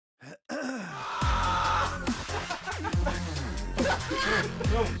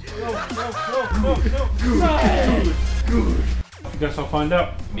Good. Guess I'll find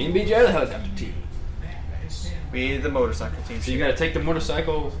out. Me and BJ are the helicopter team. We the motorcycle team. So you gotta take the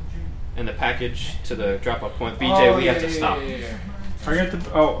motorcycle and the package to the drop-off point. BJ, we have to stop. I got the.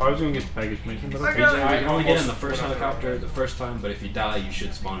 Oh, I was gonna get the package, Mason, but okay. BJ, we can only get in the first helicopter the first time, but if you die, you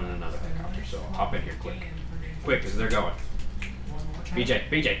should spawn in another helicopter. So hop in here quick. Quick, because they're going. BJ,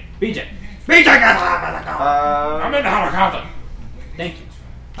 BJ, BJ! BJ, get out of the helicopter! I'm in the helicopter! Thank you.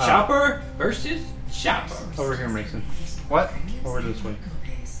 Chopper versus Chopper. Over here, Mason. What? Over this way.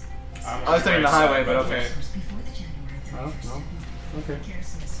 I was thinking the highway, but okay. Oh, no. Okay.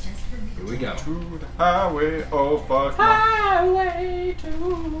 Here we go. To the highway, oh fuck. Highway to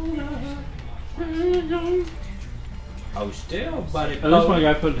the... Oh, still, buddy. At least my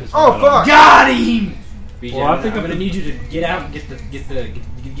guy put his. Oh fuck! Got him! BJ, Well, I think I'm gonna need you to get out and get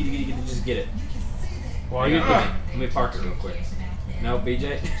just get it. Well, Hang on, let me park it real quick. No,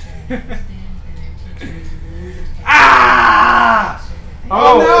 BJ. Ah!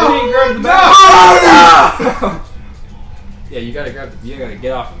 Oh, no! he didn't grab the No! bag. No! Yeah, you gotta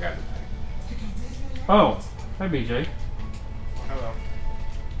get off and grab the bag. Oh, hi BJ. Hello.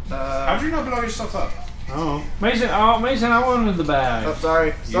 How'd you not blow yourself up? Oh, Mason. Oh, Mason, I wanted the bag. Oh, sorry.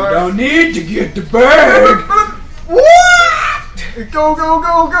 You Sorry. don't need to get the bag! What? Go, go,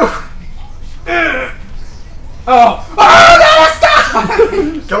 go, go! Oh! Oh, no,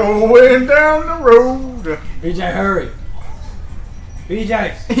 stop! Going down the road. BJ, hurry.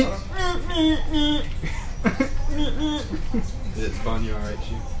 BJ! Did it spawn you alright,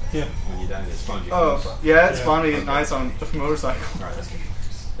 Shoot? Yeah. When you died, it spawned you. Oh, yeah, it's funny. Nice on the motorcycle. Alright, that's good.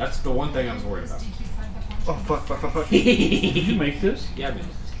 That's the one thing I was worried about. Oh, fuck, fuck, fuck, fuck. Did you make this? Yeah, I mean.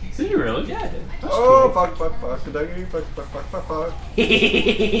 Did you really? Yeah, I did. Oh, fuck, fuck, fuck, fuck, fuck, fuck, fuck, fuck, fuck. Oh,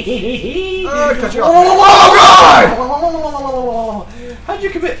 Cut you off. God! How'd you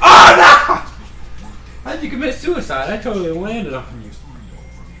commit? Oh, no! How'd you commit suicide? I totally landed on you.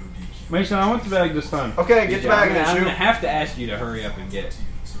 Mason, I want the bag this time. Okay, get the bag in I'm and gonna shoot. have to ask you to hurry up and get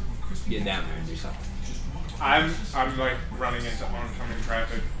down there and do something. I'm like running into oncoming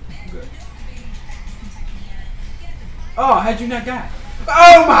traffic. Good. Oh, how'd you not die?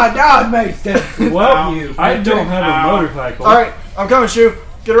 Oh my God, Mason! Well, you. I don't have a motorcycle. Alright, I'm coming, Shoe.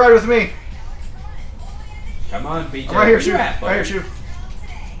 Get a ride with me. Come on, BJ. I'm right here, Shoe. Right Right here, Shoe.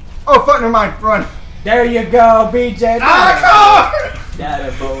 Oh, fuck, never mind. Run. There you go, BJ. Ah,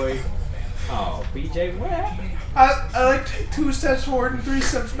 That boy. Oh, BJ, what happened? I like take 2 steps forward and 3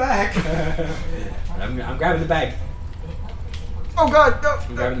 steps back. I'm grabbing the bag. Oh, God, no.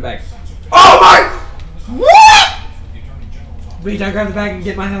 I'm grabbing the bag. Oh, my. What? BJ, grab the bag and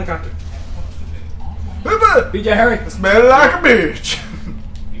get my helicopter. Booba. BJ, hurry. Smell like a bitch.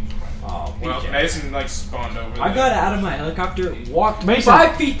 Oh, BJ. Well, Mason like spawned over there. I got out of my helicopter, walked Mason,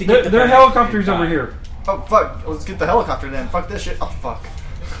 5 feet to get the their bag. helicopter's over here. Oh, fuck. Let's get the helicopter then. Fuck this shit. Oh, fuck.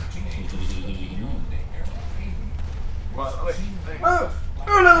 What? Wait. Oh,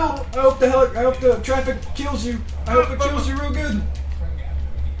 oh no! I hope the traffic kills you. I hope it kills you real good.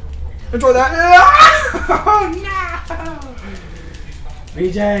 Enjoy that. Oh no!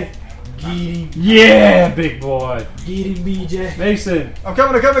 BJ, get him. Yeah, big boy. Get him, BJ. Mason. I'm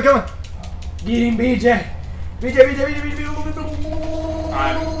coming, I'm coming, I'm coming. Get him, BJ. BJ.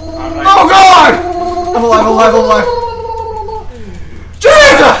 I'm like, Oh, God! I'm alive, alive, alive.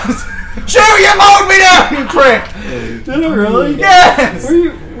 Jesus! Shoot, you mowed me down, you prick! Did it really? Yes!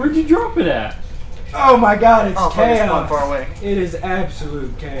 Where'd you drop it at? Oh my God, it's Oh, fuck, it's not chaos. far away. It is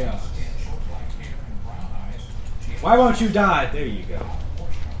absolute chaos. Why won't you die? There you go.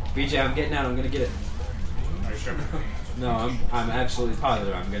 BJ, I'm getting out. I'm gonna get it. are you sure? No, I'm absolutely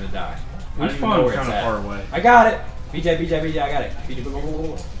positive I'm gonna die. I We don't even know spawned where kind it's of at. far away. I got it. BJ, I got it.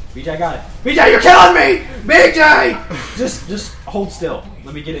 BJ, I got it. BJ, you're killing me! BJ! Just hold still.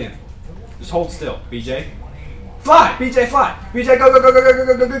 Let me get in. Just hold still, BJ. Fly! BJ, fly! BJ, go, go, go, go, go,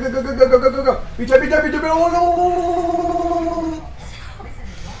 go, go, go, go, go, go, go, go, go, go. BJ,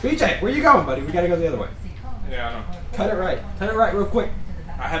 BJ, where you going, buddy? We gotta go the other way. Yeah, I know. Cut it right real quick.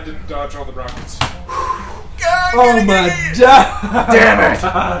 I had to dodge all the rockets. Oh my God! Damn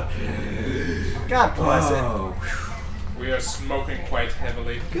it! God bless it. Oh. We are smoking quite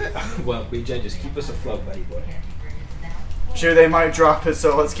heavily. Good. Well, BJ, just keep us afloat, buddy boy. Sure, they might drop it,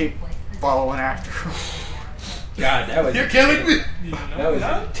 so let's keep following after. God, that was You're killing me! That was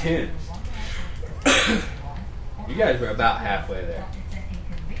intense. You guys were about halfway there.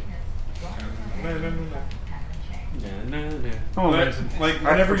 No. No. Come on, Like, Mason.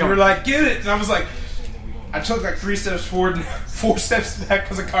 whenever you were like, get it! And I was like, I took like 3 steps forward and 4 steps back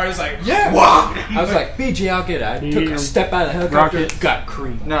because the car is like, Yeah. wow. I was like, BJ, I'll get it. I took a step out of the helicopter, Rocket. got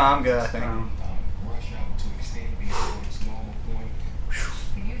creamed. No, I'm good, I think.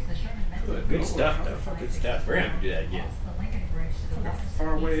 Good stuff, though. Good stuff. We're gonna have to do that again. How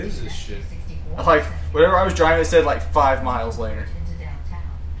far away is this shit? Like, whatever I was driving, it said like 5 miles later.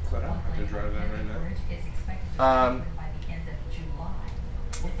 But I don't have to drive that right now.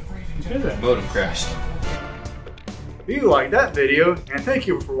 Modem crashed. If you like that video, and thank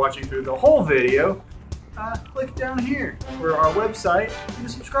you for watching through the whole video, click down here for our website and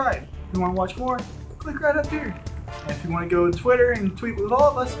subscribe. If you want to watch more, click right up here. And if you want to go to Twitter and tweet with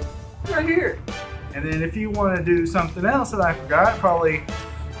all of us, right here. And then if you want to do something else that I forgot, probably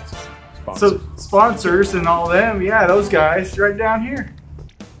so sponsors and all them, yeah, those guys right down here.